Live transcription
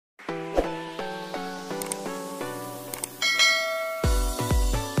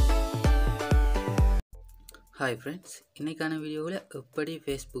Hi friends, இன்றைக்கான வீடியோவில் எப்படி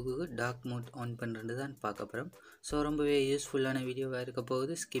ஃபேஸ்புக்கு டார்க் மோட் ஆன் பண்ணுறது தான் பார்க்க போகிறோம். ஸோ ரொம்பவே யூஸ்ஃபுல்லான வீடியோவாக இருக்க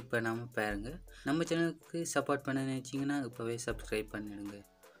போகுது, ஸ்கிப் பண்ணாமல் பாருங்கள். நம்ம சேனலுக்கு சப்போர்ட் பண்ண நினச்சிங்கன்னா இப்போவே சப்ஸ்கிரைப் பண்ணிடுங்க.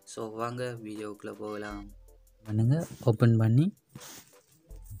 ஸோ வாங்க வீடியோக்குள்ளே போகலாம். பண்ணுங்கள், ஓப்பன் பண்ணி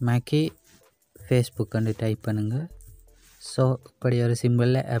மேக்கே ஃபேஸ்புக்குன்னு டைப் பண்ணுங்கள். ஸோ இப்படி ஒரு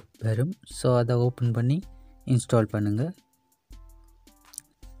சிம்பிளில் ஆப் வரும். ஸோ அதை ஓப்பன் பண்ணி இன்ஸ்டால் பண்ணுங்கள்.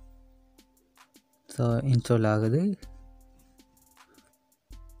 ஸோ இன்ஸ்டால் ஆகுது.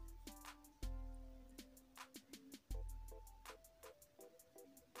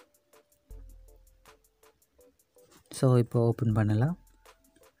 ஸோ இப்போ ஓப்பன் பண்ணலாம்.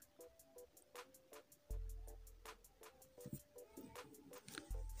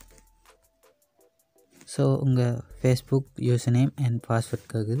 ஸோ உங்கள் Facebook user name and password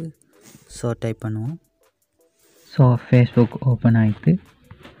கேட்குது. ஸோ டைப் பண்ணுவோம். ஸோ ஃபேஸ்புக் ஓப்பன் ஆகிடுது.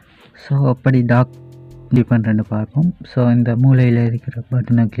 ஸோ அப்படி டாக் எப்படி பண்ணுறேன்னு பார்ப்போம். ஸோ இந்த மூலையில் இருக்கிற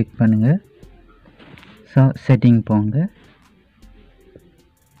பட்டனை கிளிக் பண்ணுங்கள். ஸோ செட்டிங் போங்க.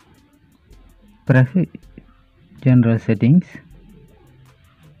 பிறகு ஜென்ரல் செட்டிங்ஸ்,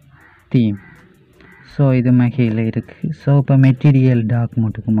 தீம். ஸோ இது மகையில் இருக்குது. ஸோ இப்போ மெட்டீரியல் டார்க்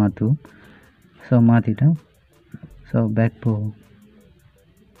மோட்டுக்கு மாற்றுவோம். ஸோ மாற்றிட்டோம். ஸோ பேக் போவோம்.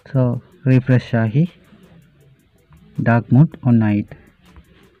 ஸோ ரீஃப்ரெஷ் ஆகி டார்க் மோட் ஒன் ஆகிட்டு.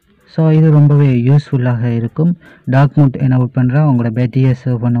 ஸோ இது ரொம்பவே யூஸ்ஃபுல்லாக இருக்கும். டார்க் மோட் எனேபிள் பண்ணுறா உங்களோட பேட்டரியை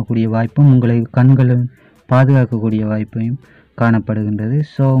சேவ் பண்ணக்கூடிய வாய்ப்பும் உங்களை கண்களும் பாதுகாக்கக்கூடிய வாய்ப்பையும் காணப்படுகின்றது.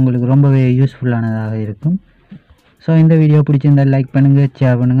 ஸோ உங்களுக்கு ரொம்பவே யூஸ்ஃபுல்லானதாக இருக்கும். ஸோ இந்த வீடியோ பிடிச்சிருந்தால் லைக் பண்ணுங்கள்,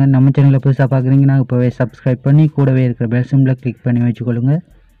 ஷேர் பண்ணுங்கள். நம்ம சேனலில் புதுசாக பார்க்குறீங்கன்னா இப்போவே சப்ஸ்கிரைப் பண்ணி கூடவே இருக்கிற பெல் சிம்பிளை கிளிக் பண்ணி வச்சுக்கொள்ளுங்க.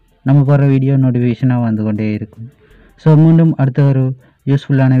 நம்ம போடுற வீடியோ நோட்டிஃபிகேஷனாக வந்து கொண்டே இருக்கும். ஸோ மீண்டும் அடுத்த ஒரு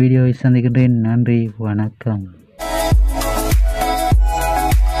யூஸ்ஃபுல்லான வீடியோவை சந்திக்கின்றேன். நன்றி, வணக்கம்.